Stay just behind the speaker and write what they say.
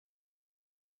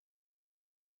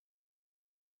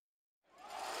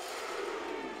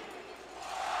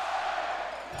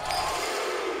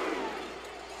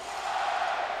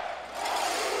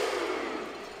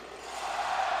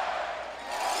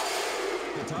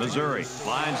Missouri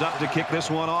lines up to kick this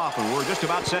one off, and we're just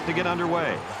about set to get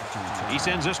underway. He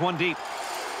sends this one deep.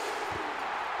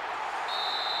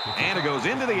 And it goes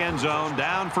into the end zone,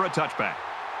 down for a touchback.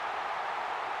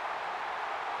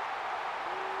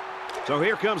 So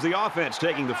here comes the offense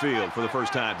taking the field for the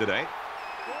first time today.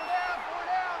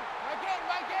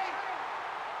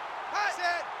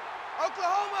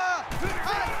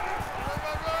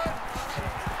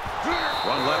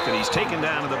 Run left, and he's taken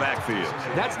down to the backfield.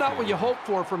 That's not what you hope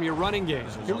for from your running game.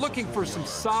 You're looking for some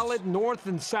solid north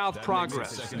and south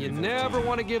progress. You never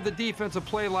want to give the defense a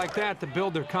play like that to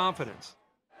build their confidence.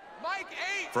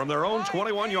 From their own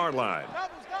 21-yard line.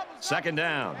 Second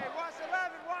down.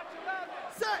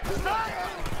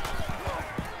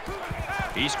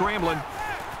 He's scrambling.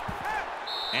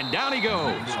 And down he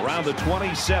goes around the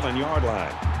 27-yard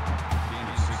line.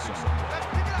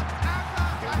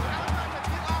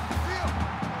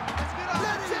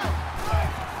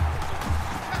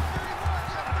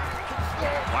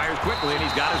 Fires quickly, and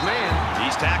he's got his man.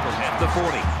 He's tackled at the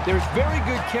 40. There's very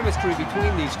good chemistry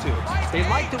between these two. They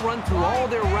like to run through all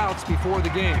their routes before the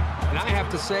game. And I have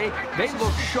to say, they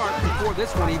looked sharp before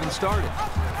this one even started.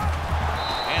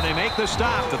 And they make the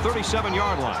stop, the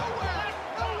 37-yard line.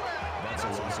 That's a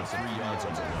loss of 3 yards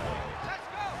on the play.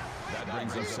 That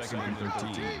brings up second and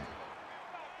 13.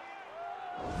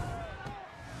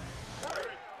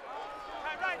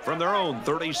 From their own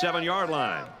 37-yard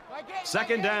line.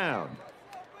 Second down.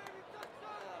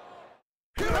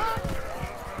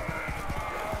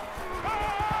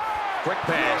 Quick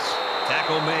pass.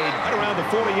 Tackle made right around the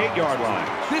 48-yard line.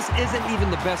 This isn't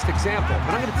even the best example,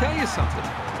 but I'm going to tell you something.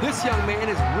 This young man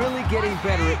is really getting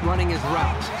better at running his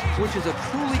routes, which is a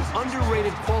truly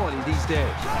underrated quality these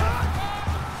days.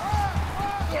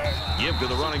 Give to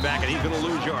the running back, and he's going to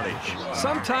lose yardage.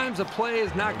 Sometimes a play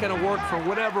is not going to work for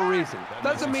whatever reason.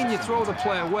 Doesn't mean you throw the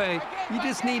play away. You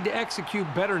just need to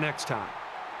execute better next time.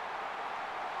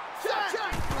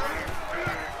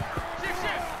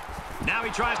 Now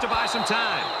he tries to buy some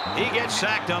time. He gets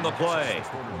sacked on the play.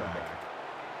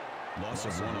 Loss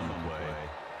of 1 on the play.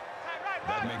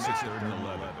 That makes it 3rd and 11.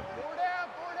 4 down.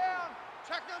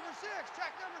 Check number 6.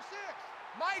 Check number 6.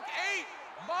 Mike 8.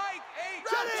 Mike 8.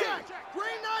 Check.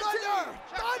 Green 19.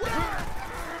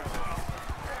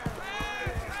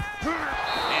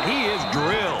 And he is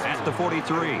drilled at the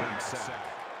 43.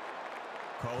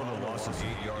 Call it a loss of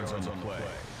 8 yards on the play.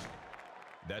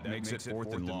 That makes it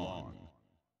 4th and long.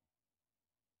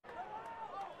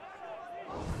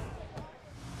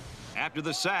 After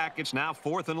the sack, it's now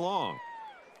 4th and long.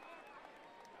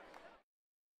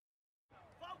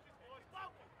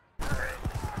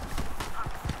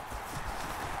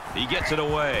 He gets it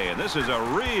away, and this is a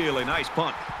really nice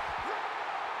punt.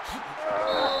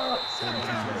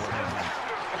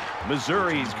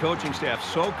 Missouri's coaching staff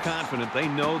so confident they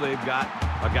know they've got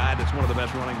a guy that's one of the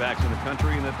best running backs in the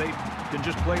country and that they can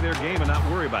just play their game and not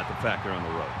worry about the fact they're on the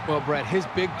road. Well, Brett, his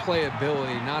big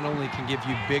playability not only can give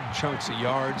you big chunks of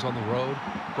yards on the road,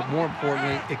 but more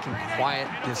importantly, it can quiet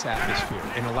this atmosphere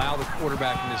and allow the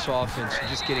quarterback in this offense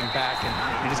just getting back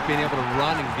and just being able to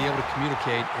run and be able to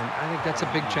communicate. And I think that's a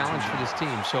big challenge for this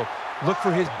team. So look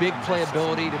for his big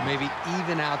playability to maybe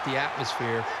even out the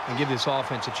atmosphere and give this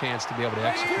offense a chance to be able to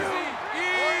execute.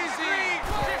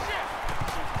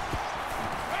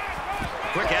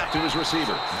 Quick out to his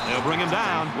receiver. They'll bring him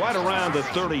down right around the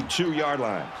 32-yard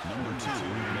line. Number 2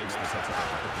 makes the touchdown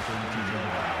at the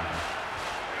 32-yard line.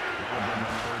 That'll bring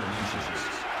up 3rd and inches.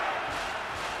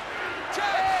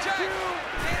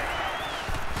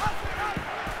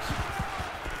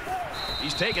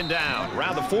 He's taken down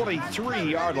around the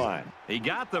 43-yard line. He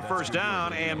got the first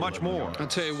down and much more. I'll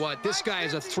tell you what, this guy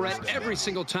is a threat every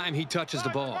single time he touches the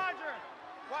ball.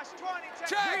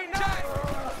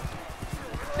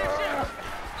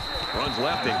 Runs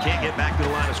left and can't get back to the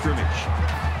line of scrimmage.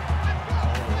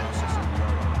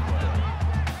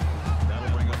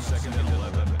 That'll bring up 2nd and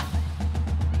 11.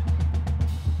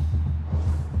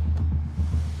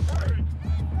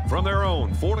 From their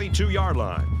own 42-yard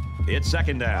line, it's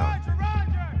second down.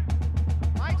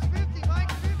 Mike's 50.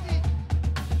 Mike's 50.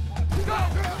 Go!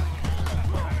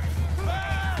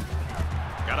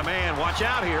 Got a man, watch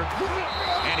out here.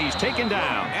 And he's taken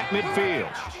down at midfield.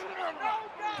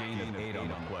 Gain of 8 on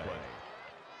the play.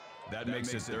 That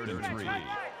makes it 3rd and 3. Mike 50.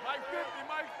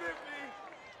 Mike 50.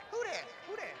 Who that?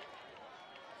 Who that?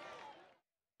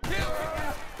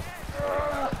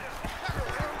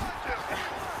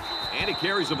 And he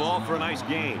carries the ball for a nice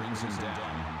gain. Brings him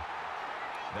down.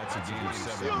 That's a gain of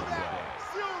 7 on the play.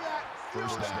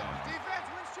 First down.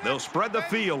 They'll spread the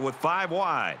field with 5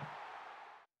 wide.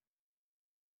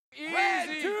 Easy.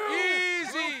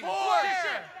 4.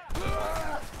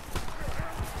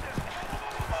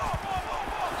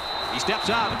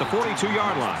 steps out at the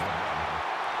 42-yard line.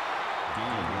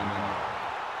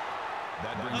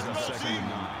 That brings up 2nd and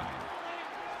 9.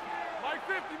 Mike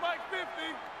 50, Mike 50.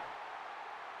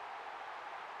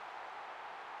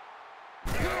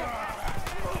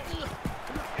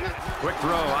 Quick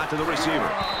throw out to the receiver.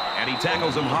 And he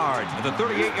tackles him hard at the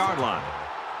 38-yard line.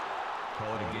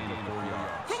 Call it a gain of 4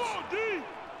 yards. Come on, D.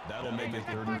 That'll make it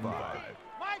 3rd and 5.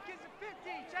 Mike is a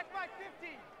 50. Check Mike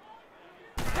 50.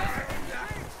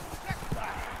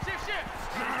 Shift.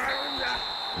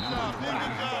 Number 20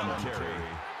 on the carry.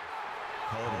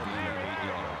 Call it a gain of 8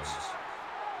 yards.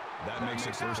 That makes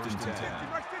it 1st and 10.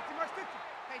 March 50, March 50.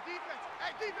 Hey,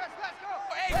 defense, let's go.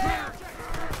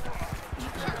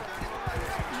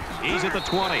 He's at the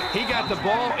 20. He got the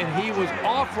ball, and he was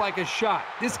off like a shot.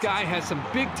 This guy has some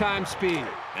big-time speed.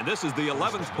 And this is the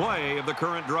 11th play of the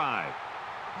current drive.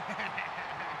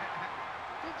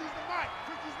 50's the Mike.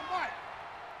 50's the Mike.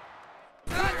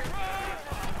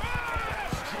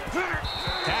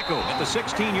 Tackle at the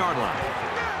 16-yard line.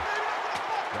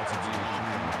 That's a gain of 3 on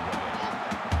the play.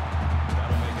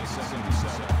 That'll make it 2nd and 7.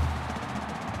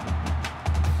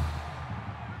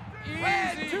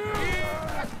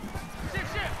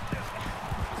 Shift.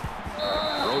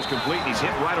 Throws complete, and he's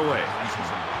hit right away.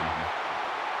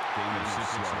 Gain of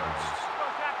 6 yards.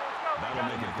 That'll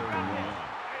make it 3rd and 1.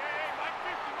 Hey, Mike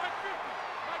 50, Mike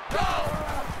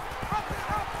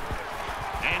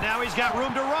 50. And now he's got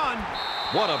room to run.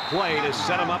 What a play to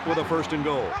set him up with a 1st and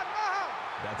goal.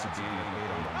 That's a gain of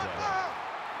 8 on the play.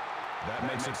 That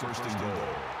makes it 1st and goal.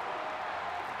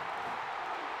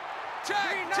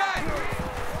 Check.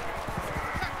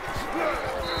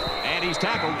 And he's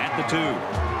tackled at the 2.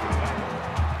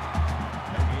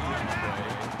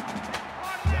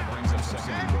 That brings up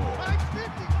 2nd and goal. Mike's 50.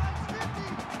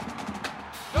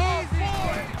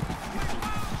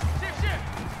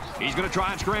 Shift. He's going to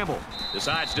try and scramble.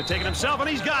 Decides to take it himself, and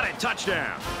he's got it.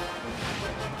 Touchdown.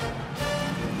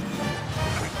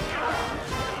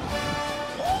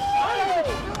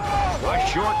 A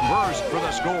short burst for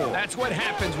the score. That's what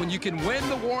happens when you can win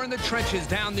the war in the trenches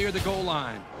down near the goal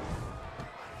line.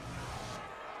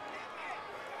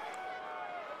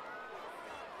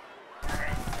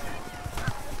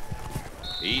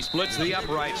 He splits the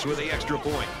uprights with the extra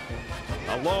point.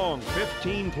 A long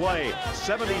 15-play,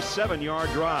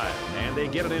 77-yard drive, and they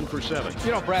get it in for 7.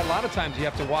 You know, Brad, a lot of times you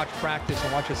have to watch practice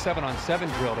and watch a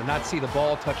 7-on-7 drill to not see the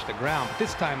ball touch the ground. But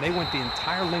this time, they went the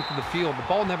entire length of the field. The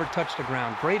ball never touched the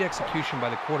ground. Great execution by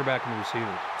the quarterback and the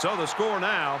receivers. So the score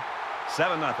now,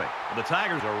 7-0. The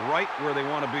Tigers are right where they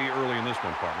want to be early in this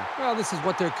one, partner. Well, this is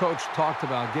what their coach talked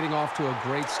about, getting off to a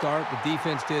great start. The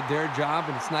defense did their job,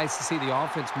 and it's nice to see the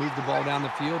offense move the ball down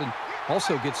the field and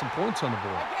also get some points on the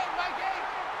board.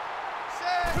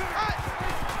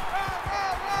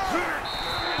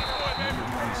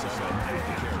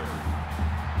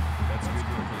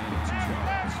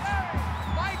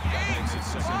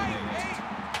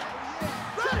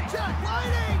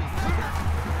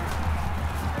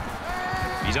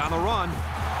 He's on the run.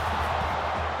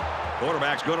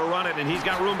 Quarterback's going to run it, and he's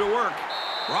got room to work.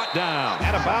 Brought down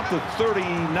at about the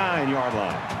 39-yard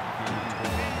line.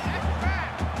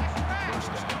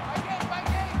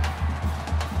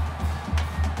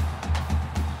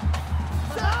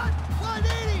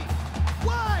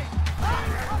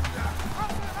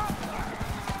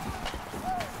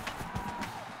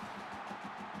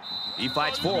 He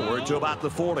fights forward to about the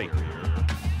 40.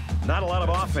 Not a lot of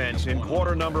offense in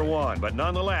quarter number 1, but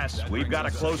nonetheless, we've got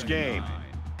a close game.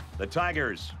 The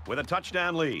Tigers with a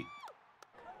touchdown lead.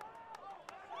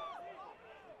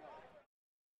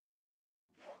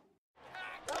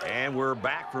 And we're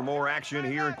back for more action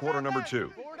here in quarter number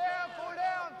 2. 4 down.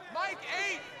 Mike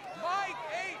 8. Mike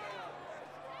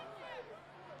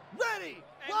 8. Ready.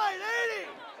 White 80.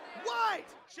 White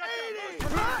 80.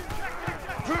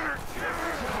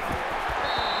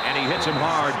 And he hits him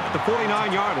hard at the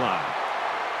 49-yard line.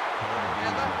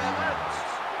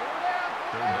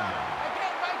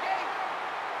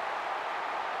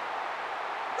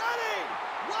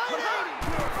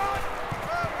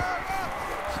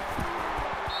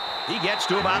 He gets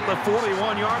to about the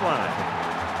 41-yard line.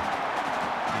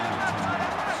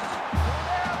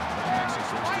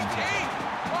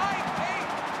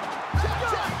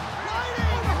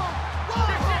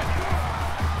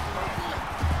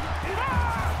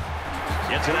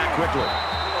 Gets it out quickly.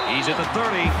 He's at the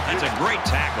 30. That's a great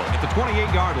tackle at the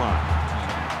 28-yard line.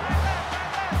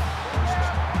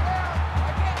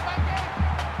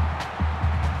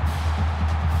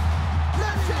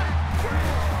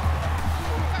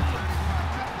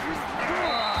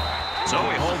 So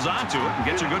he holds on to it and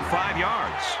gets a good 5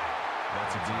 yards.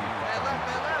 That's a deep.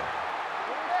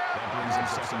 That brings him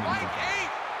second and Mike 5.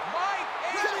 8. Mike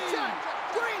 8. Check.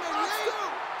 Green 88.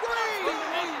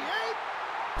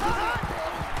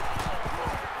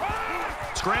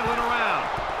 Scrambling around.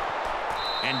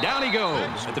 And down he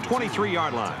goes at the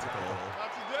 23-yard line. Not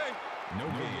today. No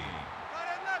gain. Tight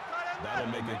end left. Tight end left.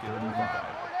 That'll make it 3rd and 5.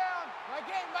 Four down. Mike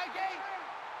 8. Mike 8.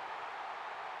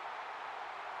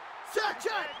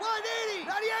 Check. 180.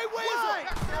 98 Weasel.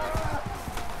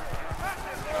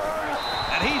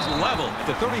 And he's level at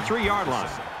the 33-yard line.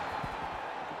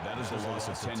 That is a loss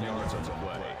of 10 yards on the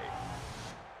play.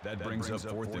 That brings up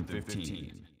 4th and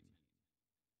 15.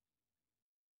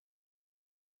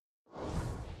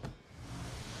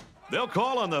 They'll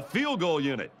call on the field goal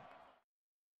unit.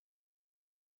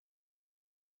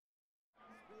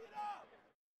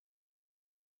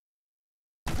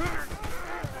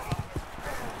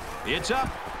 It's up,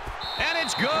 and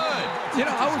it's good. You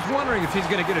know, I was wondering if he's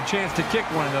going to get a chance to kick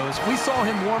one of those. We saw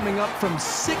him warming up from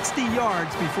 60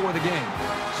 yards before the game.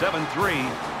 7-3,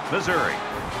 Missouri.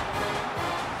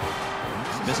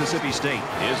 Mississippi State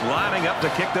is lining up to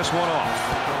kick this one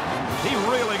off. He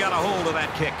really got a hold of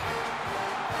that kick.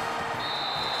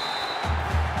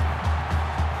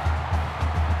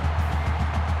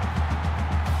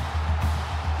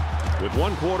 With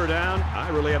 1 quarter down, I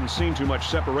really haven't seen too much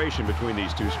separation between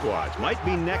these two squads. Might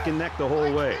be neck and neck the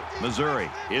whole way. Missouri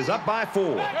is up by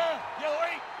 4.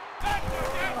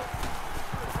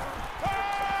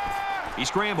 He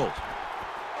scrambles.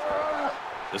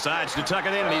 Decides to tuck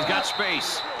it in, and he's got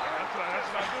space. That's what I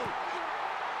do.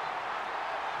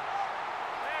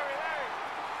 Larry.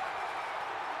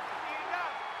 Eat it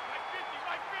up.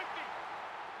 Mike 50.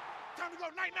 Time to go.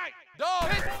 Night. Dog.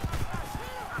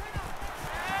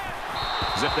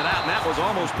 Zipped it out, and that was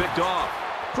almost picked off.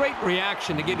 Great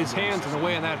reaction to get his hands in the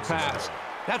way of that pass.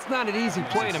 That's not an easy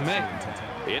play to make.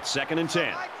 It's 2nd and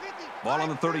 10. Ball on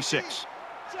the 36.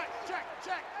 Check.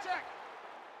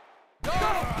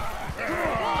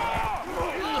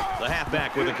 The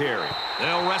halfback with the carry.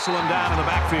 They'll wrestle him down in the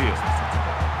backfield.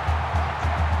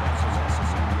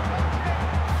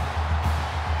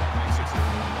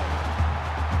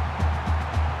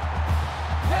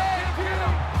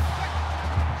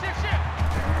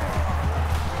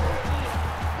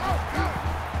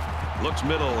 Looks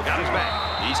middle, got his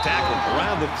back. He's tackled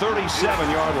around the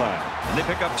 37-yard line, and they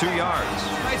pick up 2 yards.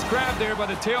 Nice grab there by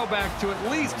the tailback to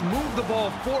at least move the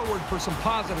ball forward for some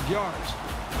positive yards.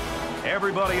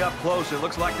 Everybody up close. It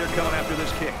looks like they're coming after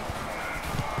this kick.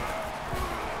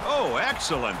 Oh,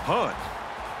 excellent punt.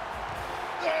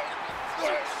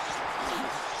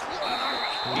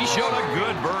 He showed a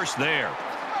good burst there.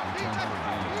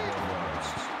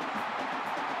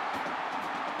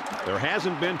 There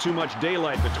hasn't been too much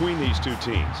daylight between these two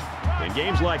teams. In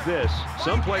games like this,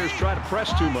 some players try to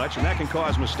press too much, and that can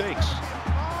cause mistakes.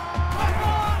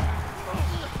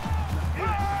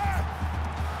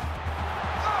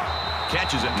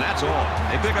 Catches it, and that's all.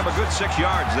 They pick up a good 6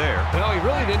 yards there. Well, he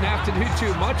really didn't have to do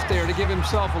too much there to give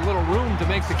himself a little room to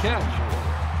make the catch.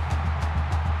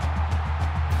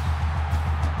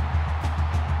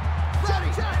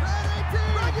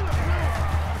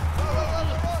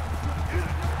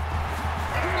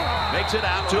 Makes it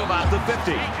out to about the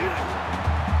 50.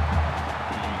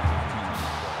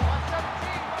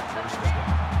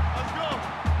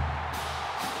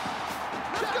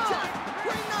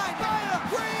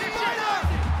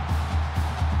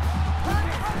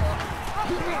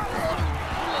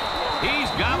 He's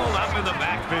gobbled up in the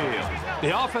backfield.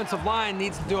 The offensive line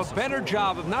needs to do a better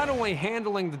job of not only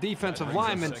handling the defensive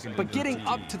linemen, but getting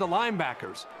up to the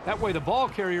linebackers. That way the ball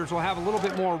carriers will have a little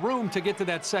bit more room to get to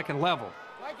that second level.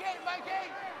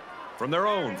 From their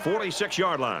own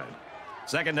 46-yard line.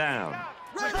 2nd down.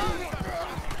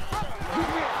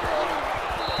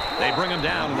 They bring him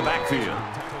down in the backfield.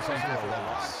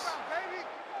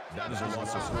 That is a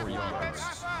loss of 4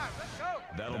 yards.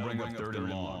 That'll bring up 3rd and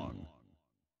long.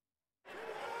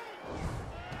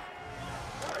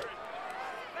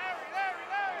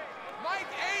 Mike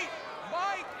 8.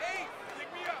 Pick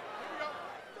me up.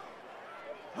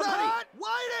 Ready.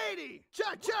 Wide 80.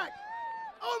 Check.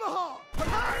 Omaha.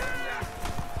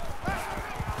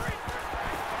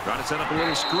 Trying to set up a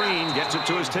little screen. Gets it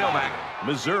to his tailback.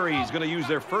 Missouri's going to use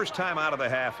their first time out of the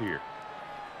half here.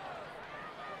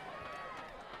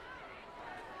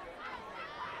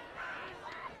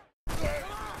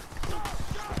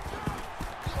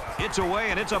 It's away,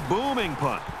 and it's a booming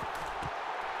punt.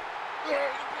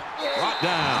 Brought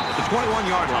down at the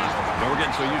 21-yard line. We're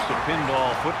getting so used to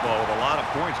pinball football with a lot of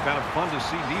points. Kind of fun to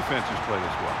see defenses play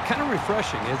this well. Kind of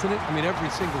refreshing, isn't it? I mean, every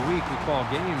single week we call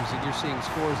games and you're seeing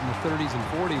scores in the 30s and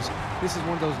 40s. This is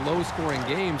one of those low-scoring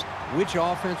games. Which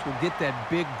offense will get that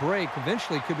big break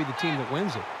eventually could be the team that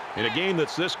wins it. In a game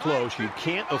that's this close, you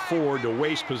can't afford to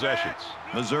waste possessions.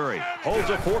 Missouri holds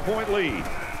a 4-point lead.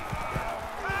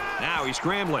 Now he's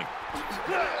scrambling.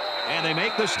 And they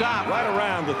make the stop right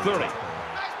around the 30.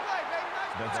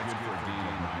 That's good for a gain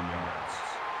of 9 yards.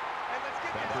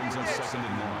 That brings us 2nd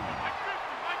and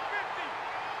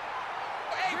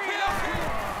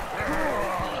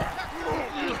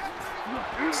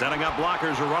 1. Setting up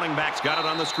blockers or running backs. Got it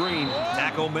on the screen.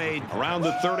 Tackle made around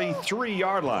the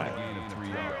 33-yard line. Gain of 3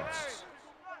 yards.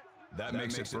 That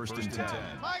makes it 1st and 10.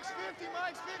 Mike's 50,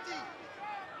 Mike's 50.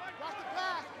 Watch the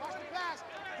pass,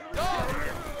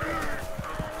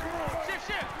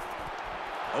 Shift.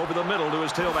 Over the middle to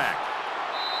his tailback.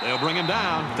 They'll bring him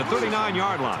down at the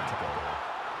 39-yard line.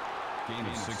 Gain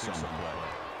of 6 on the play.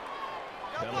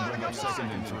 That'll bring up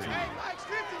 2nd and 3. Mike's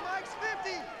 50.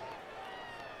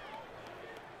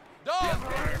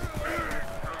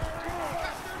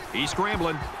 He's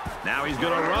scrambling. Now he's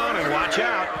going to run and watch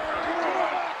out.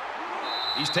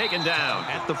 He's taken down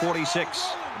at the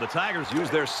 46. The Tigers use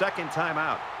their 2nd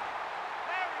timeout.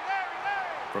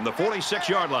 From the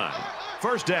 46-yard line.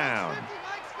 1st down.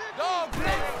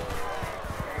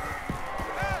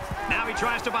 Now he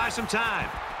tries to buy some time.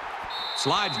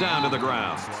 Slides down to the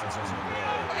ground.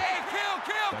 Hey,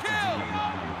 kill!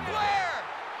 Flare!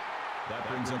 That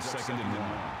brings up 2nd and 1.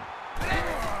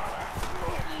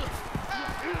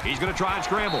 He's going to try and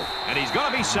scramble, and he's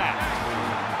going to be sacked.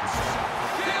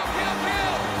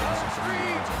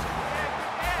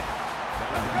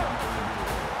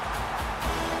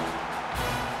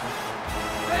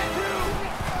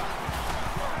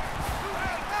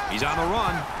 He's on the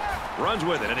run. Runs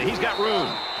with it, and he's got room.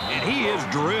 And he is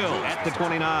drilled at the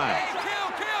 29.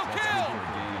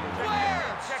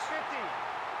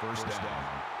 First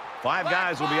down. 5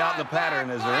 guys will be out in the pattern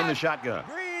as they're in the shotgun.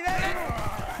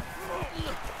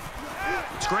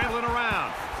 Scrambling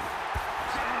around.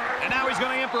 And now he's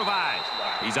going to improvise.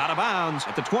 He's out of bounds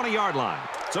at the 20-yard line.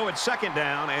 So it's 2nd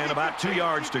down and about 2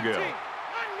 yards to go.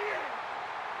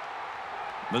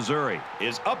 Missouri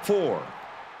is up 4.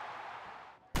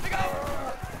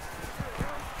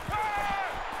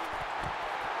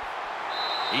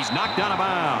 He's knocked out of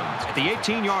bounds at the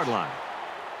 18-yard line.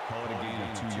 Call it a gain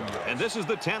of 2 yards. And this is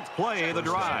the 10th play of the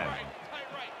drive. Tie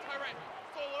right.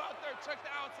 Solo out there. Check the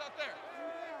outs out there.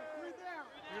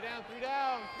 3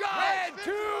 down.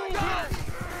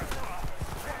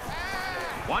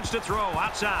 Wants to throw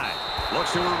outside.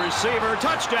 Looks to a receiver.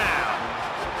 Touchdown.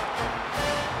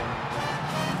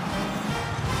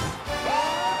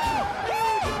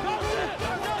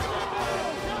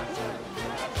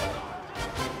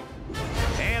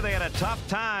 Tough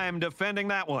time defending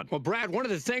that one. Well, Brad, one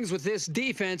of the things with this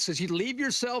defense is you leave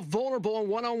yourself vulnerable in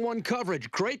one-on-one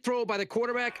coverage. Great throw by the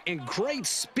quarterback and great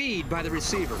speed by the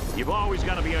receiver. You've always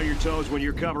got to be on your toes when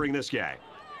you're covering this guy.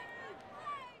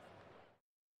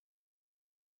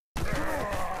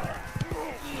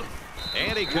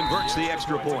 And he converts the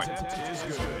extra point.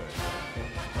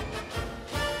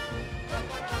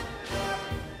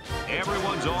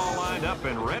 Everyone's all lined up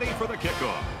and ready for the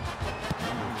kickoff.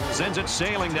 Sends it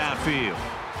sailing downfield.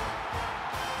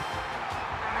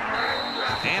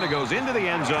 And it goes into the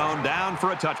end zone, down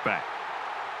for a touchback.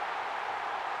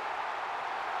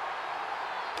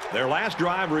 Their last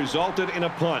drive resulted in a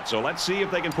punt, so let's see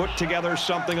if they can put together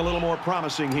something a little more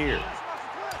promising here.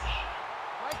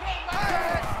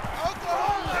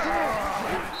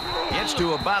 Gets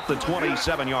to about the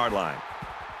 27-yard line.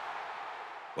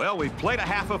 Well, we've played a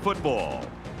half of football.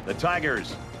 The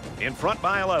Tigers in front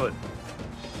by 11.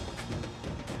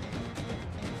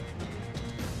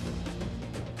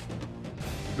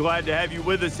 Glad to have you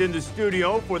with us in the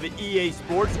studio for the EA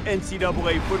Sports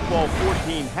NCAA Football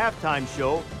 14 halftime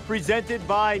show presented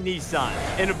by Nissan.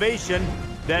 Innovation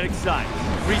that excites.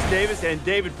 Reese Davis and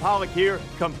David Pollock here,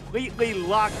 completely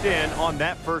locked in on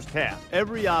that first half.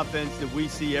 Every offense that we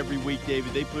see every week,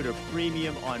 David, they put a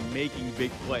premium on making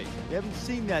big plays. We haven't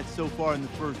seen that so far in the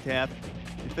first half.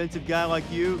 Defensive guy like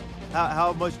you,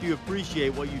 how much do you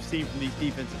appreciate what you've seen from these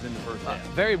defenses in the first half?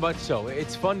 Very much so.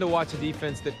 It's fun to watch a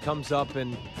defense that comes up,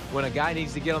 and when a guy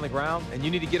needs to get on the ground and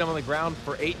you need to get him on the ground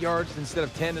for 8 yards instead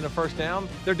of 10 in a first down,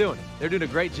 they're doing it. They're doing a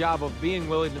great job of being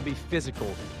willing to be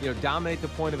physical, dominate the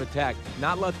point of attack,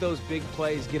 not let those big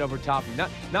plays get over top of you,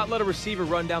 not let a receiver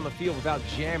run down the field without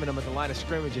jamming them at the line of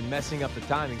scrimmage and messing up the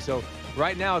timing. So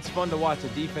Right now, it's fun to watch a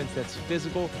defense that's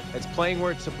physical, that's playing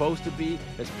where it's supposed to be,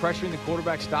 that's pressuring the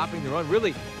quarterback, stopping the run,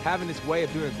 really having this way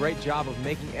of doing a great job of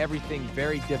making everything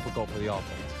very difficult for the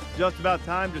offense. Just about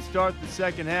time to start the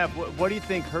second half. What do you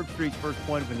think Herbstreit's first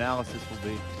point of analysis will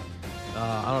be?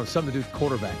 I don't know, something to do with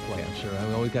quarterback play, I'm sure. I mean,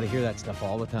 we always got to hear that stuff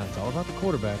all the time. It's all about the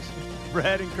quarterbacks.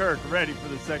 Brad and Kirk ready for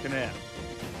the second half.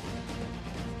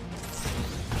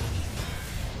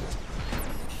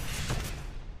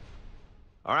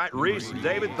 All right, Reese,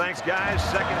 David, thanks, guys.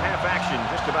 Second half action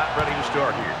just about ready to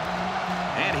start here.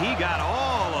 And he got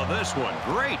all of this one.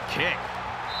 Great kick.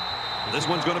 This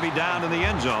one's going to be down in the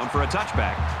end zone for a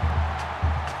touchback.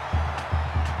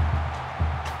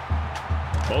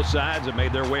 Both sides have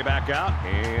made their way back out,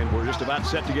 and we're just about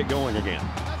set to get going again.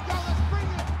 Let's go. Let's bring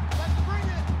it. Let's bring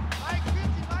it. Mike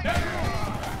 50,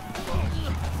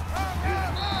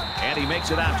 Mike. And he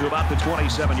makes it out to about the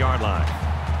 27-yard line.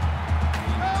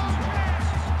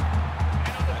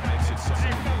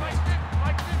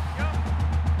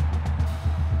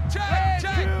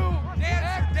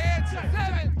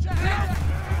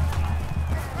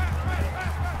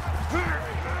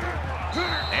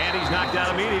 And he's knocked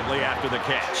out immediately after the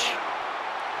catch.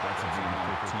 That's a gain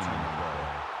of 15 on the play.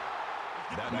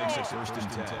 That makes it first and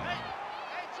 10. Hey,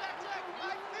 check.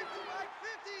 Mike 50, Mike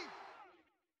 50.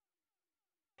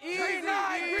 Easy.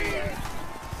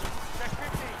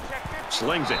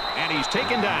 Slings it, and he's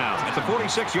taken down at the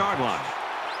 46-yard line.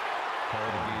 Called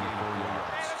a gain of 4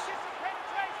 yards.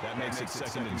 That makes it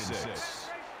second and 6.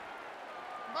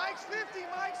 Mike's 50,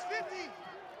 Mike's 50.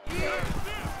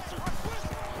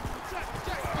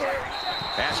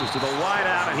 Passes to the wide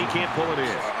out, and he can't pull it in.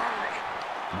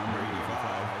 Number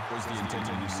 85 was the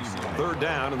intended receiver. Third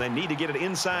down, and they need to get it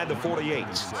inside the 48.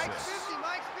 Mike's 50,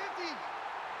 Mike's 50.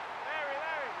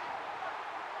 Larry.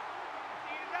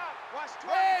 Eat it up. Watch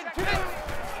 20.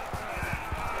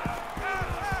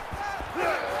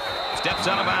 Steps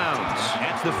out of bounds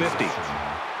at the 50.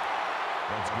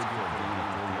 That's good for a gain of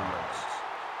 4 yards.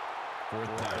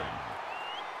 Fourth down.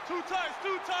 Two times.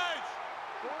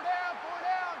 Four down.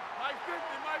 Mike 50,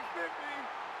 Mike 50.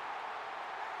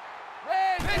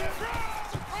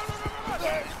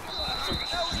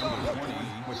 Number 20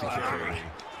 with the carry.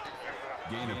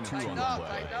 Gain of 2 on the play.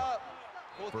 Tighten up.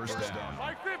 First down.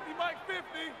 Mike 50, Mike 50.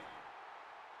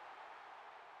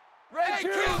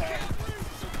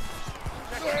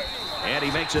 And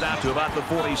he makes it out to about the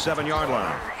 47-yard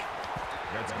line.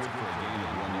 That's good for a gain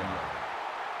of 1 yard.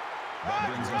 That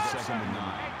brings us second and 9.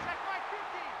 Check Mike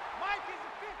 50. Mike is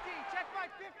a 50. Check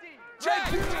Mike 50.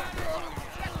 Check.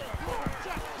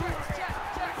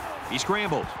 He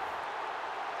scrambled.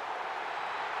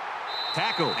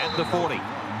 Tackle at the 40.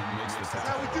 That's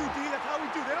how we do, D. That's how we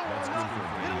do. They don't want That's to good for a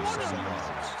They gain don't of want 7 to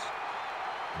yards.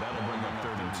 That'll bring up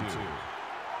third and 2.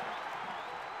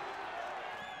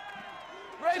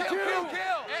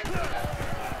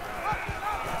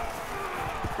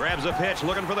 Grabs a pitch,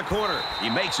 looking for the corner. He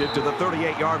makes it to the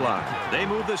 38-yard line. They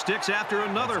move the sticks after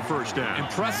another first down.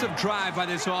 Impressive drive by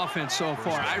this offense so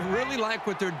far. I really like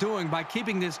what they're doing by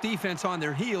keeping this defense on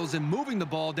their heels and moving the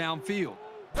ball downfield.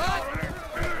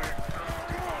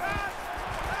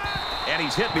 And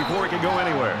he's hit before he can go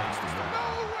anywhere.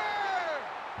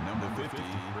 Number 50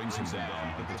 brings him down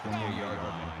at the 28-yard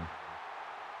line.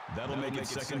 That'll make it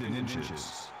second and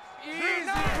inches.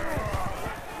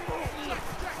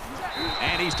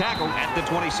 And he's tackled at the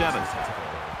 27.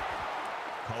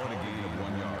 Call it a gain of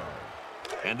 1 yard.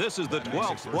 And this is the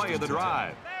 12th play of the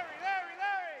drive.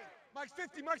 Larry. Mike's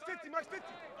 50.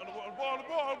 On the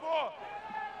ball.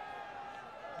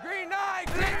 Green 9.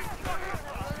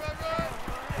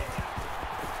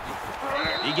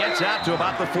 He gets out to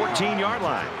about the 14-yard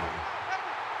line.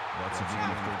 That's a gain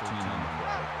of 13 on the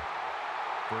play.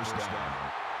 First down.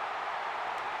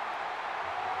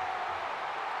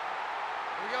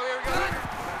 Here we go.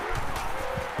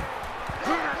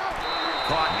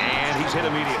 Caught, and he's hit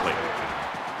immediately.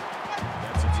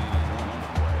 That's a gain of 1 on the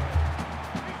play.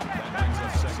 That brings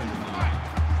us second and 9.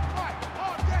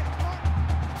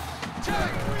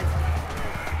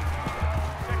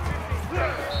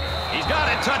 He's got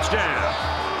it. Touchdown.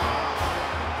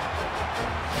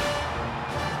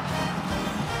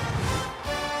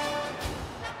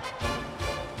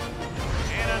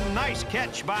 Nice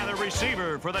catch by the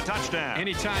receiver for the touchdown.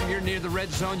 Anytime you're near the red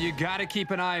zone, you got to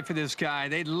keep an eye for this guy.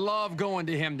 They love going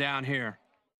to him down here.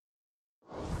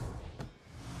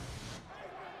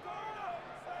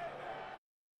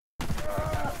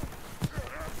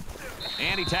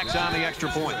 And he tacks on the extra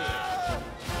point.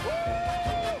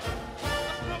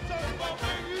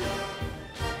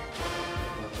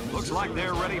 Looks like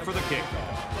they're ready for the kick.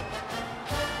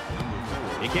 Number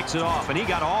 4 He kicks it off, and he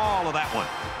got all of that one.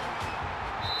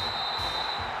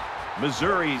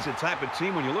 Missouri's the type of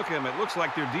team, when you look at them, it looks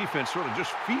like their defense sort of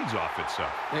just feeds off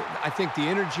itself. I think the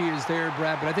energy is there,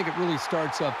 Brad, but I think it really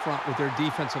starts up front with their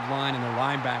defensive line and their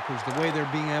linebackers, the way they're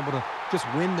being able to just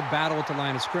win the battle at the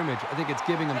line of scrimmage. I think it's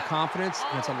giving them confidence,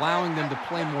 and it's allowing them to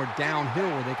play more downhill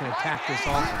where they can attack this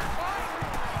offense.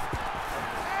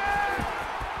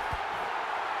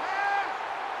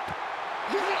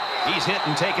 He's hit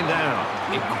and taken down.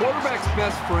 A quarterback's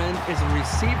best friend is a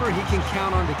receiver he can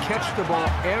count on to catch the ball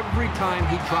every time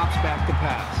he drops back to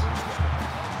pass.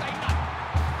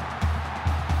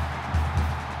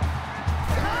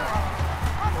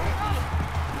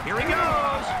 Here he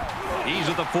goes. He's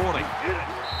at the 40.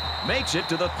 Makes it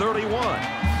to the 31.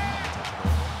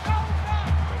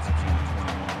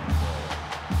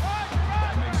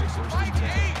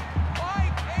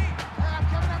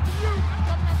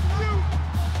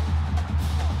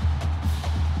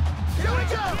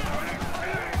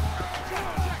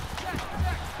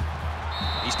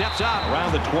 Steps out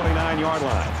around the 29-yard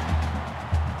line.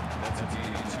 That's a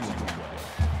gain of 2 on the way.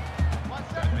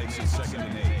 That makes it 2nd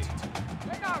and 8.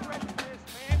 They're not ready for this,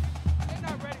 man. They're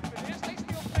not ready for this. They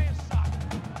still playing soccer.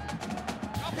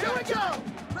 Here we go.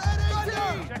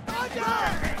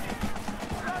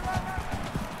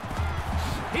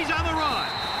 He's on the run.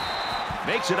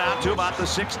 Makes it out to about the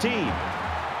 16.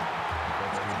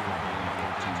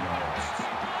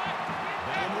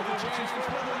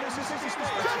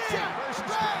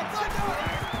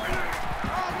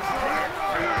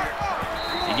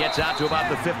 He gets out to about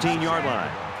the 15-yard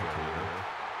line.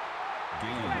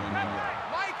 Gain 1 yard.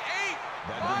 Mike 8.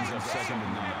 That brings up 2nd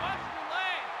and 9.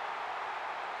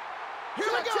 Here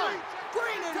we go.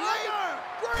 Green and Tiger.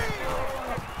 Green.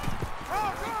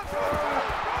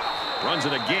 Runs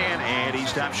it again, and he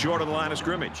stopped short of the line of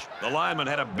scrimmage. The lineman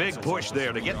had a big push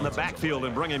there to get in the backfield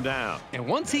and bring him down. And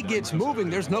once he gets moving,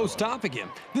 there's no stopping him.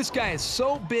 This guy is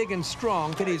so big and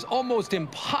strong that he's almost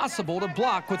impossible to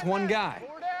block with one guy.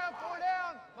 4 down, 4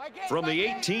 down. Mike 8. From the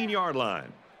 18-yard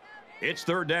line, it's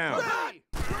 3rd down.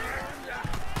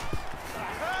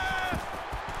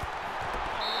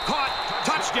 Caught,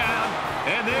 touchdown,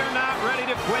 and they're not ready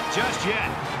to quit just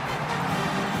yet.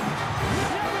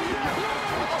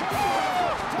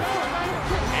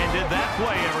 And did that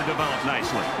play ever develop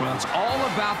nicely? Well, it's all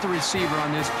about the receiver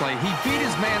on this play. He beat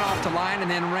his man off the line and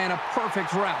then ran a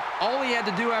perfect route. All he had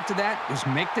to do after that was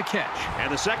make the catch.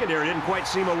 And the secondary didn't quite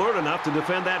seem alert enough to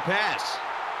defend that pass.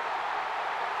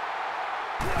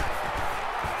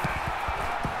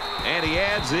 And he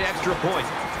adds the extra point.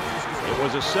 It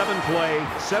was a 7-play,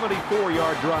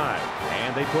 74-yard drive,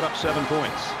 and they put up 7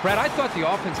 points. Brad, I thought the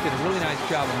offense did a really nice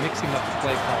job of mixing up the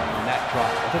play calling on that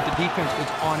drive. I thought the defense was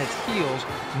on its heels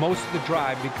most of the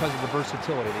drive because of the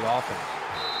versatility of the offense.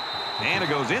 And it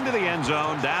goes into the end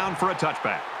zone, down for a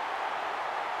touchback.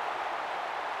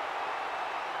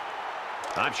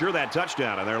 I'm sure that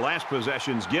touchdown in their last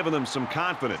possession's given them some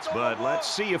confidence, but let's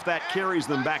see if that carries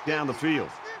them back down the field.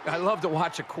 I love to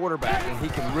watch a quarterback, and he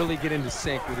can really get into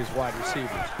sync with his wide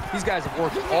receivers. These guys have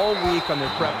worked all week on their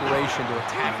preparation to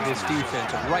attack this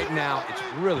defense, and right now it's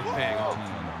really paying off.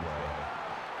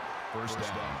 1st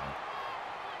down.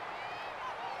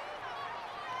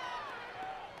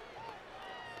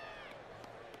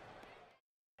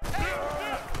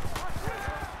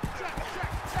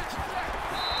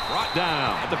 Brought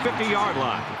down at the 50-yard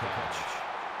line.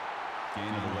 Gain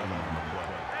of 11 on the play.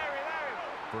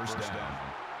 1st down.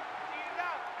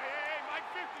 Hey, Mike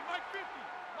 50, Mike 50,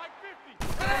 Mike 50.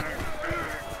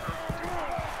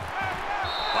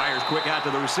 Fires quick out to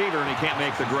the receiver, and he can't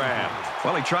make the grab.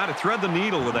 Well, he tried to thread the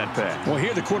needle with that pass. Well,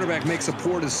 here the quarterback makes a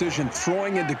poor decision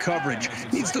throwing into coverage.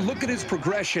 Needs to look at his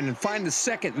progression and find the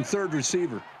 2nd and 3rd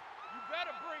receiver. You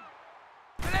better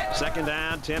bring it. 2nd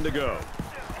down, 10 to go.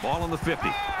 Ball on the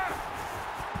 50.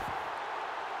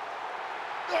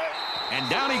 And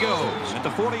down he goes at the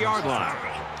 40-yard line.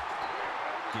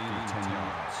 Gain of 10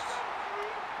 yards.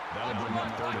 That'll bring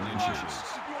up 3rd and inches.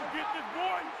 You gonna get this,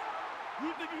 boy?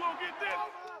 You think you gonna get this?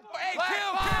 Hey,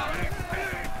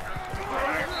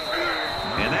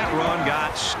 And that run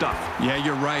got stuffed. Yeah,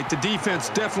 you're right. The defense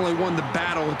definitely won the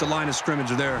battle at the line of scrimmage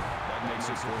there. That makes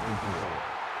it 4th and 4.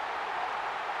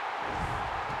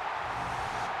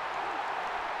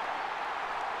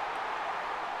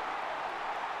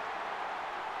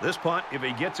 This punt, if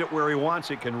he gets it where he wants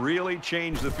it, can really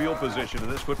change the field position in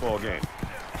this football game.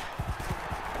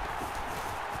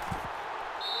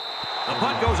 The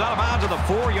punt goes out of bounds at the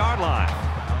 4-yard line.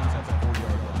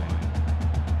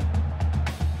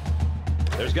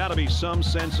 There's got to be some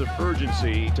sense of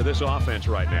urgency to this offense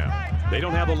right now. They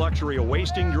don't have the luxury of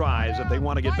wasting drives if they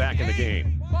want to get back in the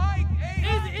game.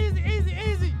 Easy, easy, easy,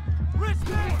 easy.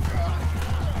 Risky.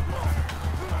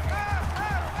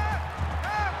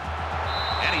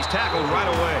 And he's tackled right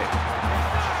away.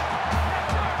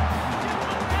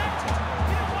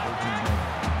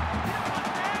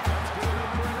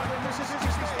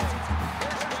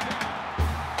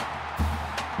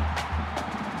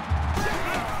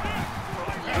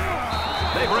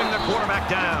 They bring the quarterback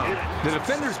down. The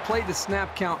defenders played the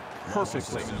snap count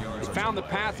perfectly. They found the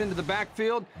path into the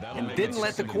backfield and didn't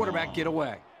let the quarterback get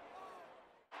away.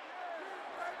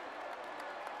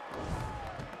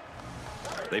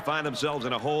 They find themselves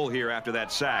in a hole here after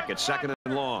that sack. It's 2nd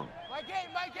and long.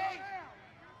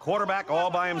 Quarterback all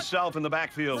by himself in the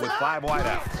backfield with 5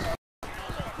 wideouts.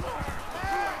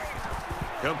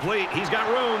 Complete. He's got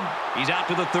room. He's out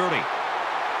to the 30.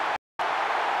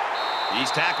 He's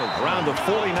tackled around the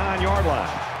 49-yard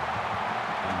line.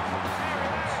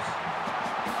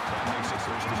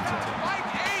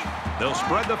 They'll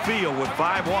spread the field with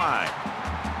 5 wide.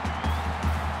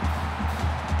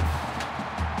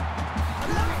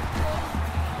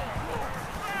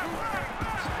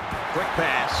 Quick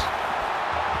pass.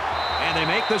 And they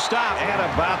make the stop at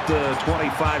about the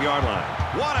 25-yard line.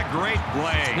 What a great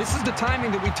play. This is the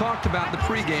timing that we talked about in the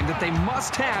pregame that they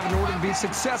must have in order to be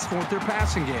successful with their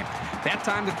passing game. That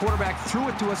time the quarterback threw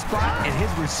it to a spot, and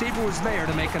his receiver was there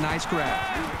to make a nice grab.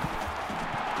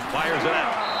 Fires it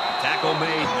out. Tackle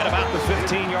made at about the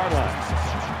 15-yard line.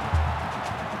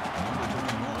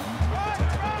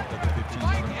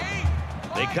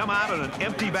 They come out in an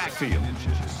empty backfield.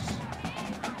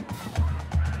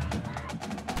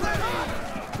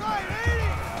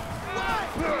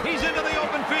 He's into the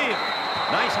open field.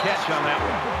 Nice catch on that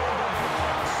one.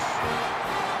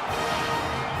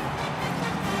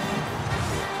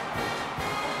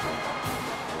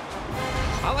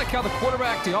 I like how the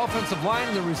quarterback, the offensive line,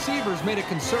 and the receivers made a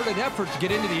concerted effort to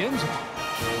get into the end zone.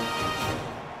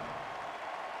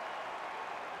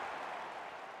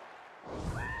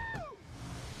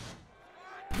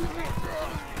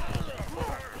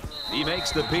 He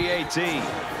makes the PAT.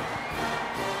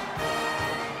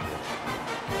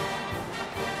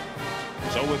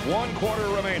 So with 1 quarter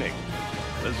remaining,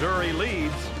 Missouri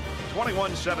leads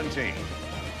 21-17.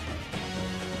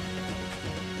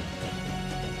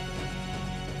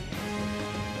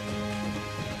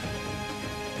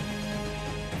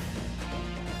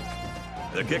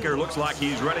 The kicker looks like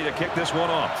he's ready to kick this one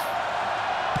off.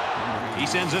 He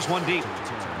sends this one deep.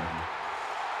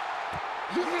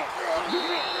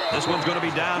 This one's going to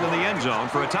be down in the end zone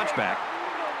for a touchback.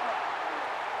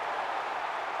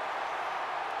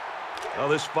 Well,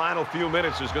 this final few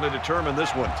minutes is going to determine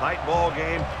this one. Tight ball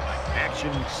game.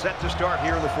 Action set to start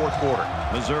here in the 4th quarter.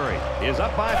 Missouri is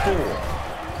up by 4.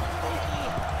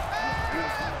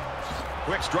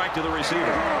 Quick strike to the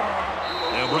receiver.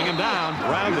 They'll bring him down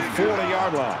around the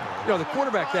 40-yard line. You know, the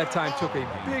quarterback that time took a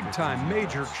big-time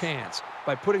major chance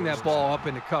by putting that ball up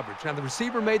into coverage. Now, the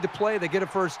receiver made the play. They get a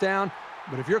first down.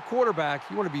 But if you're a quarterback,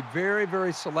 you want to be very,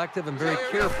 very selective and very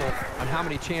careful on how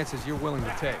many chances you're willing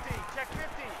to take.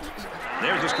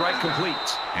 There's a strike complete,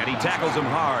 and he tackles him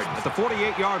hard at the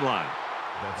 48-yard line.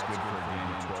 That's good for a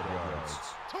gain of 12 yards.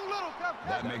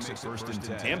 That makes it 1st and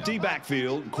 10. Empty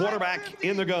backfield, quarterback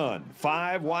in the gun.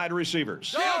 5 wide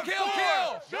receivers.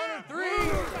 Kill! 3.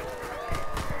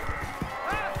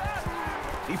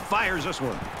 He fires this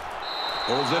one.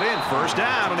 Pulls it in, first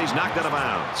down, and he's knocked out of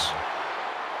bounds.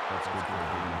 That's good for a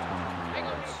gain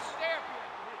of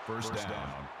 23 yards. 1st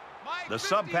down. The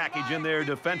sub package in there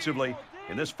defensively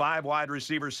in this 5 wide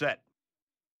receiver set.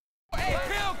 Hey,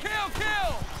 kill!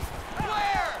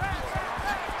 Where?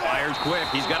 Fires quick.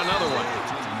 He's got another one.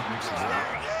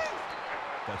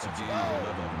 That's a gain of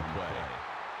 11 on the play.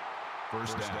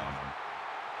 1st down.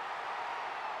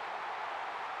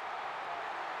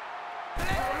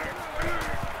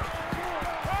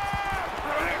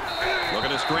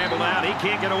 Looking to scramble down. He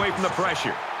can't get away from the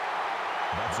pressure.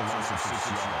 That's a loss of 6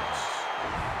 yards.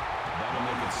 That'll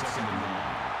make it 2nd and 9.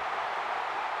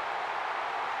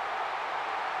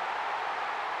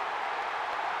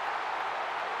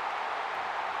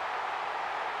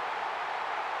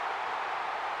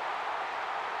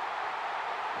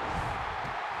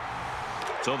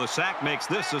 So the sack makes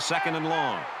this a 2nd and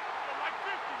long. Like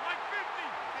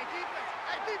 50.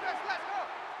 Hey, defense, let's go.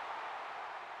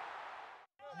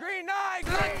 Green 9.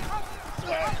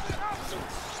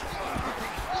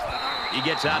 He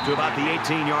gets out to about the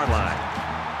 18-yard line.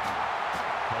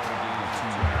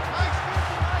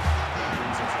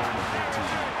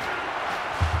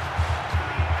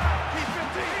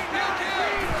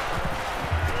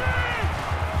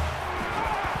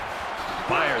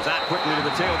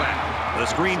 tailback. The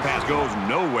screen pass goes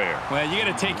nowhere. Well, you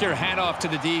got to take your hat off to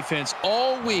the defense.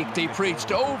 All week they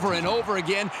preached over and over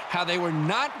again how they were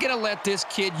not going to let this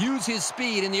kid use his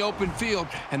speed in the open field,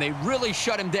 and they really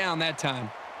shut him down that time.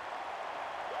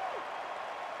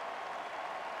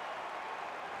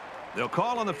 They'll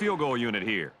call on the field goal unit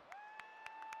here.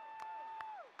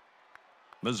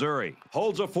 Missouri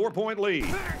holds a 4-point lead.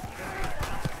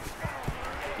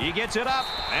 He gets it up,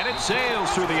 and it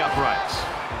sails through the uprights.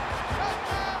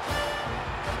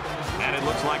 And it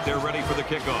looks like they're ready for the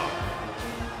kickoff.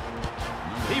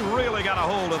 He really got a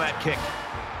hold of that kick.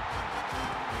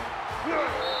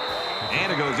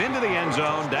 And it goes into the end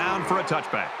zone, down for a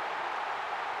touchback.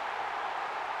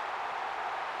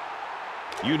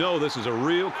 You know this is a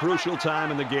real crucial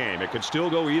time in the game. It could still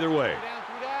go either way.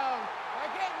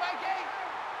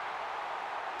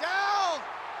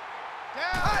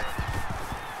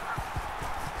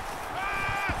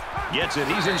 Gets it.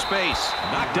 He's in space.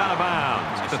 Knocked out of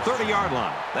bounds at the 30-yard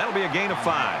line. That'll be a gain of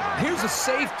 5. Here's a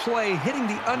safe play hitting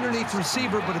the underneath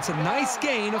receiver, but it's a nice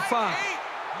gain of 5.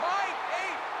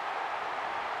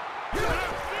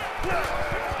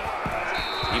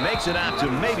 He makes it out to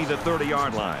maybe the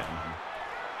 30-yard line.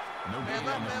 No gain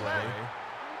on the play.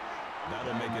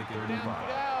 That'll make it 35.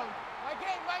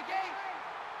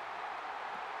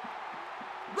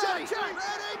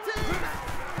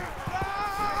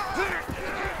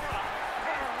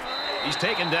 He's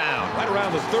taken down right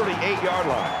around the 38-yard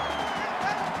line.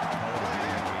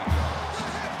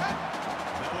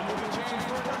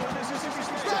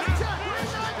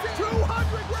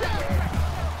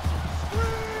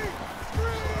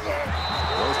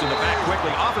 Throws to the back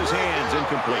quickly, off his hands,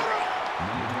 incomplete.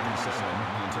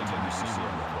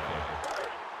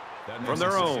 From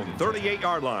their own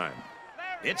 38-yard line,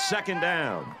 it's second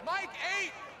down. Mike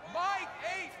 8! Mike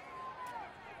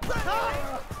 8!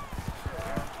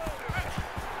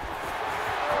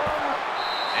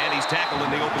 And he's tackled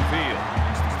in the open field.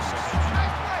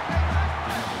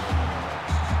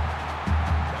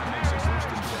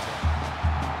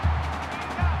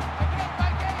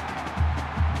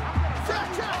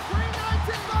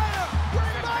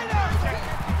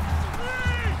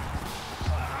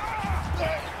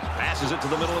 Passes it to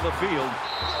the middle of the field,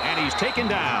 and he's taken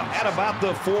down at about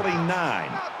the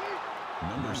 49.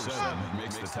 Number 7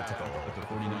 makes the tackle at the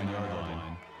 49-yard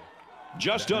line.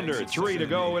 Just under 3 to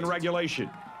go in regulation.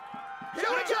 Here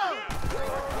we go!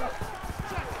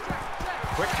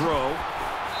 Quick throw.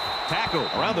 Tackle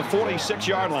around the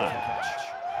 46-yard line.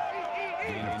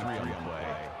 Gain of 3 on the play.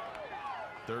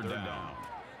 Third down.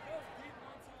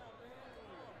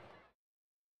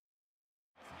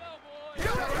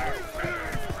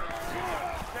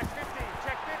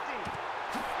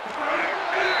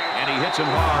 And he hits him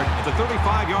hard at the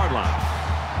 35-yard line.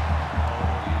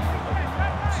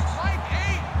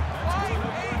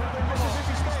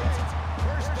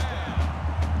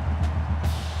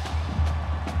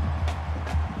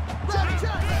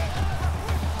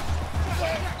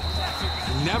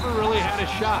 Never really had a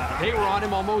shot. They were on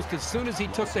him almost as soon as he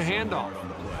took the handoff.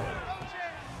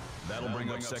 That'll bring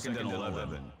up second and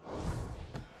 11.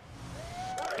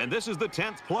 And this is the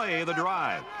 10th play of the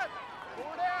drive. 4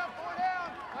 down, 4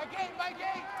 down. Mike 8, Mike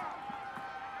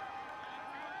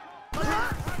 8.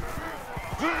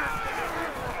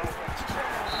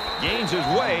 Gains his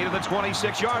way to the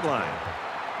 26-yard line.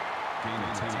 Gain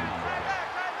of 10 on the play.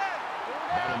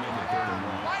 That'll make it 3rd and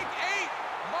 1. Mike 8,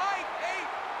 Mike 8.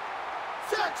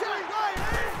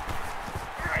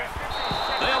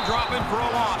 They'll drop him for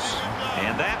a loss.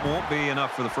 And that won't be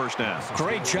enough for the first down.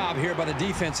 Great job here by the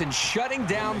defense in shutting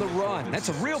down the run. That's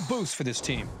a real boost for this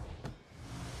team.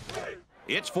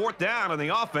 It's 4th down, and the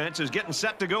offense is getting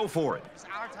set to go for it. It's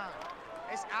our time.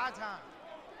 It's our time.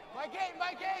 Mike 8,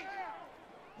 Mike 8.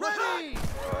 Ready!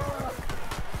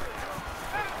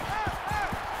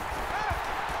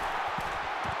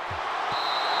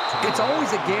 It's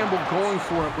always a gamble going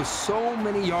for it with so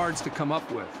many yards to come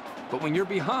up with. But when you're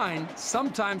behind,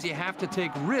 sometimes you have to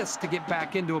take risks to get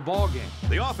back into a ball game.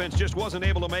 The offense just wasn't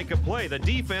able to make a play. The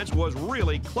defense was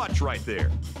really clutch right there.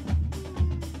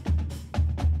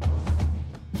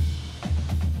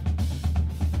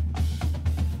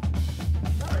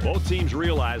 Both teams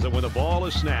realize that when the ball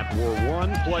is snapped, we're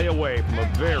one play away from a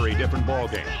very different ball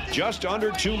game. Just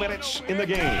under 2 minutes in the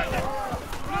game.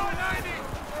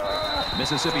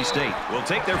 Mississippi State will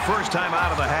take their first time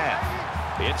out of the half.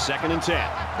 It's 2nd and 10.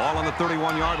 Ball on the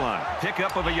 31-yard line.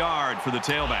 Pickup of a yard for the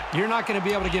tailback. You're not going to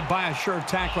be able to get by a sure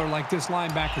tackler like this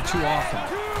linebacker too often.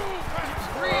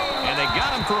 And they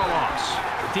got him for a loss.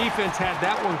 The defense had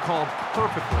that one called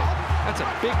perfectly. That's a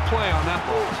big play on that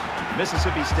ball.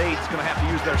 Mississippi State's going to have to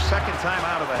use their second time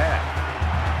out of the half.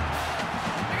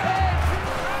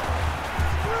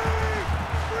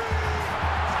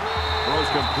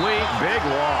 complete. Big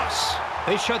loss.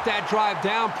 They shut that drive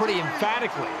down pretty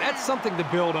emphatically. That's something to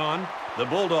build on. The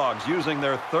Bulldogs using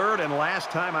their third and last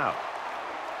timeout.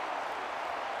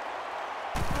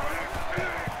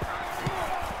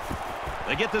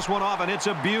 They get this one off, and it's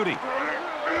a beauty.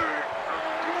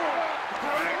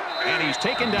 And he's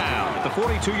taken down at the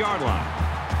 42-yard line.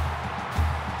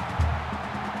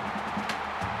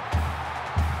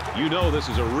 You know this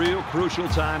is a real crucial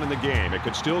time in the game. It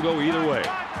could still go either way.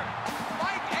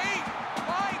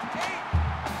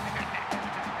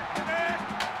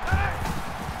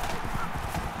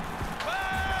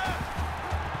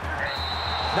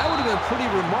 That would have been pretty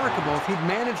remarkable if he'd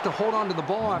managed to hold on to the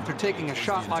ball after taking a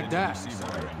shot like that.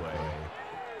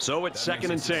 So it's 2nd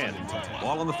and 10.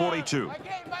 Ball on the 42.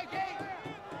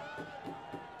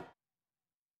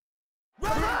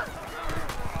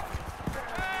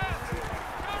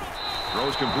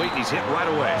 Throws complete, and he's hit right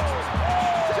away.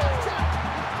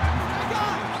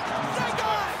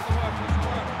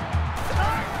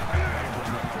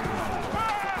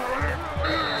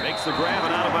 Makes the grab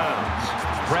and out of bounds.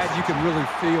 Brad, you can really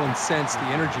feel and sense the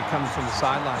energy coming from the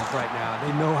sidelines right now.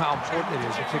 They know how important it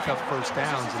is to pick up first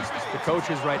downs. And the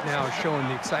coaches right now are showing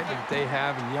the excitement that they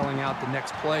have and yelling out the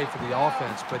next play for the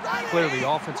offense. But clearly, the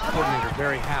offensive coordinator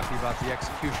very happy about the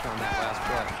execution on that last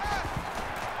play.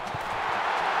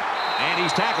 And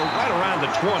he's tackled right around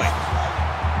the 20.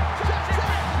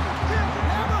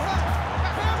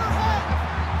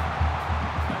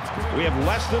 We have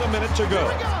less than a minute to go.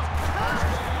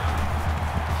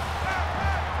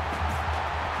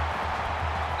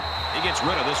 He gets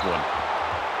rid of this one.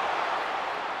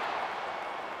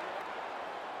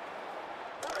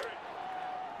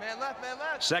 Man left, man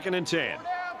left. 2nd and 10.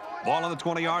 Ball on the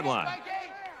 20-yard line.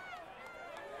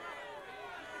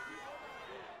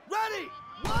 Ready.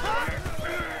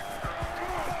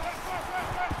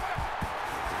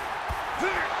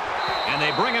 And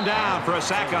they bring him down for a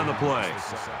sack on the play.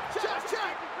 Check,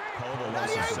 check.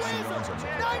 98 Weasel.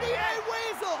 98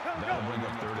 Weasel. That'll bring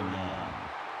up 3rd and long.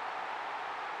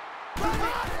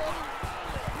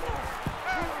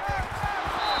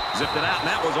 Zipped it out, and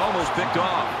that was almost picked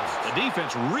off. The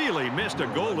defense really missed a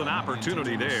golden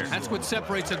opportunity there. That's what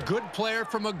separates a good player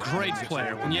from a great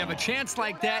player. When you have a chance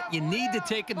like that, you need to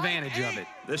take advantage of it.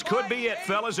 This could be it,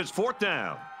 fellas. It's 4th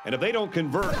down. And if they don't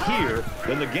convert here,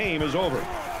 then the game is over.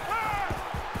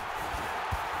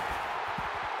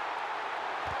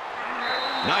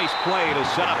 Nice play to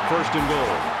set up 1st and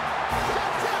goal.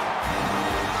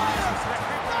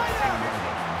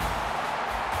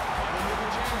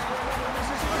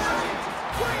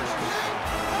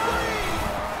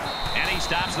 And he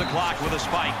stops the clock with a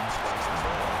spike.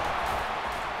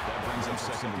 That brings up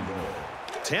 2nd and goal.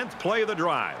 10th play of the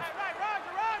drive.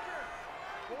 Roger.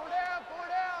 4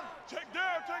 down. Check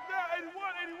down.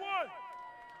 81.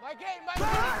 Mike 8, Mike 8.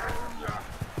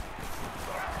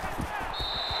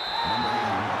 Number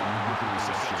 81 with the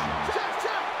reception. Check,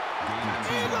 check. Gain of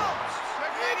 2 Eagle. yards.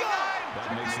 Eagle. That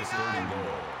makes it 3rd and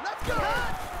goal. Let's go.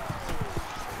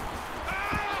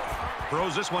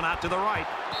 Throws this one out to the right.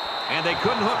 And they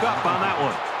couldn't hook up on that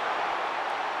one.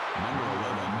 Number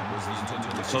 11 was the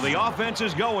intended. So the offense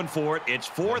is going for it. It's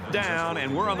 4th down,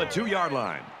 and we're on the 2-yard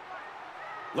line.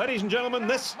 Ladies and gentlemen,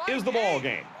 this is the ball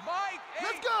game.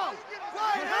 Let's go.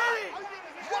 Right,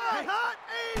 hot.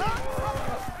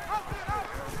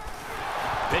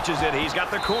 Pitches it. He's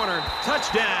got the corner.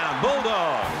 Touchdown,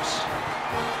 Bulldogs.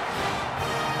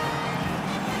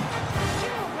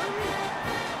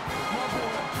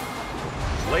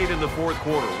 Late in the 4th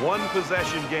quarter,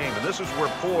 1-possession game, and this is where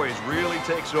poise really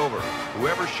takes over.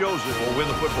 Whoever shows it will win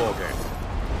the football game.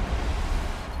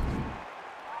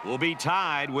 We'll be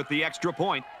tied with the extra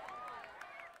point.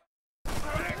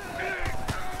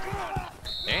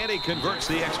 And he converts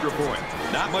the extra point.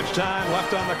 Not much time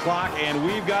left on the clock, and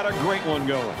we've got a great one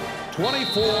going.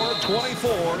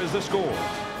 24-24 is the score.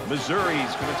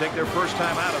 Missouri's going to take their first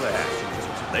time out of the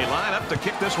half. They line up to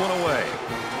kick this one away.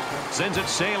 Sends it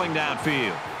sailing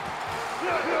downfield.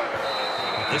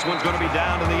 This one's going to be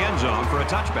down in the end zone for a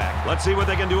touchback. Let's see what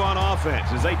they can do on offense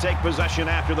as they take possession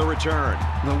after the return.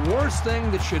 The worst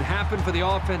thing that should happen for the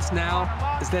offense now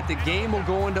is that the game will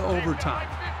go into overtime.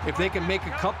 If they can make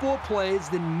a couple of plays,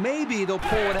 then maybe they'll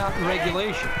pull it out in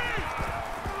regulation.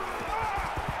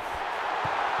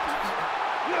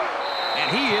 And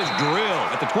he is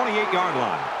drilled at the 28-yard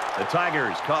line. The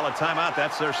Tigers call a timeout.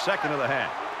 That's their 2nd of the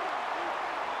half.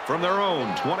 From their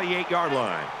own 28-yard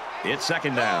line, it's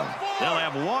 2nd down. They'll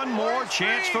have one more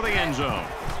chance for the end zone.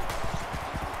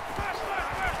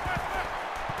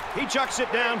 He chucks it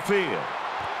downfield.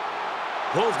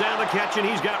 Pulls down the catch, and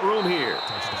he's got room here.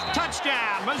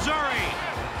 Touchdown, Missouri!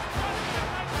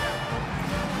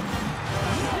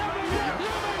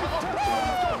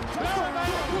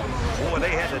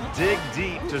 dig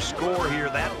deep to score here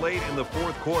that late in the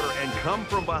fourth quarter and come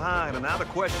from behind. And now the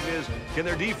question is, can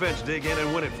their defense dig in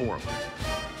and win it for them?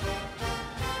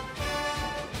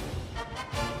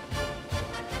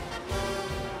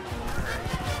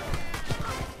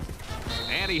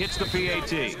 And he hits the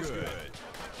PAT.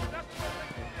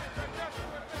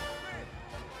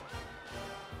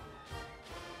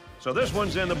 So this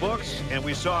one's in the books, and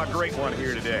we saw a great one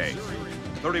here today.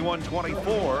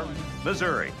 31-24,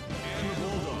 Missouri.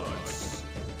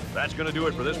 That's going to do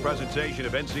it for this presentation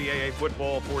of NCAA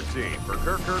Football 14. For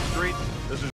Kirk Herbstreit,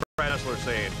 this is Brad Essler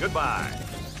saying goodbye.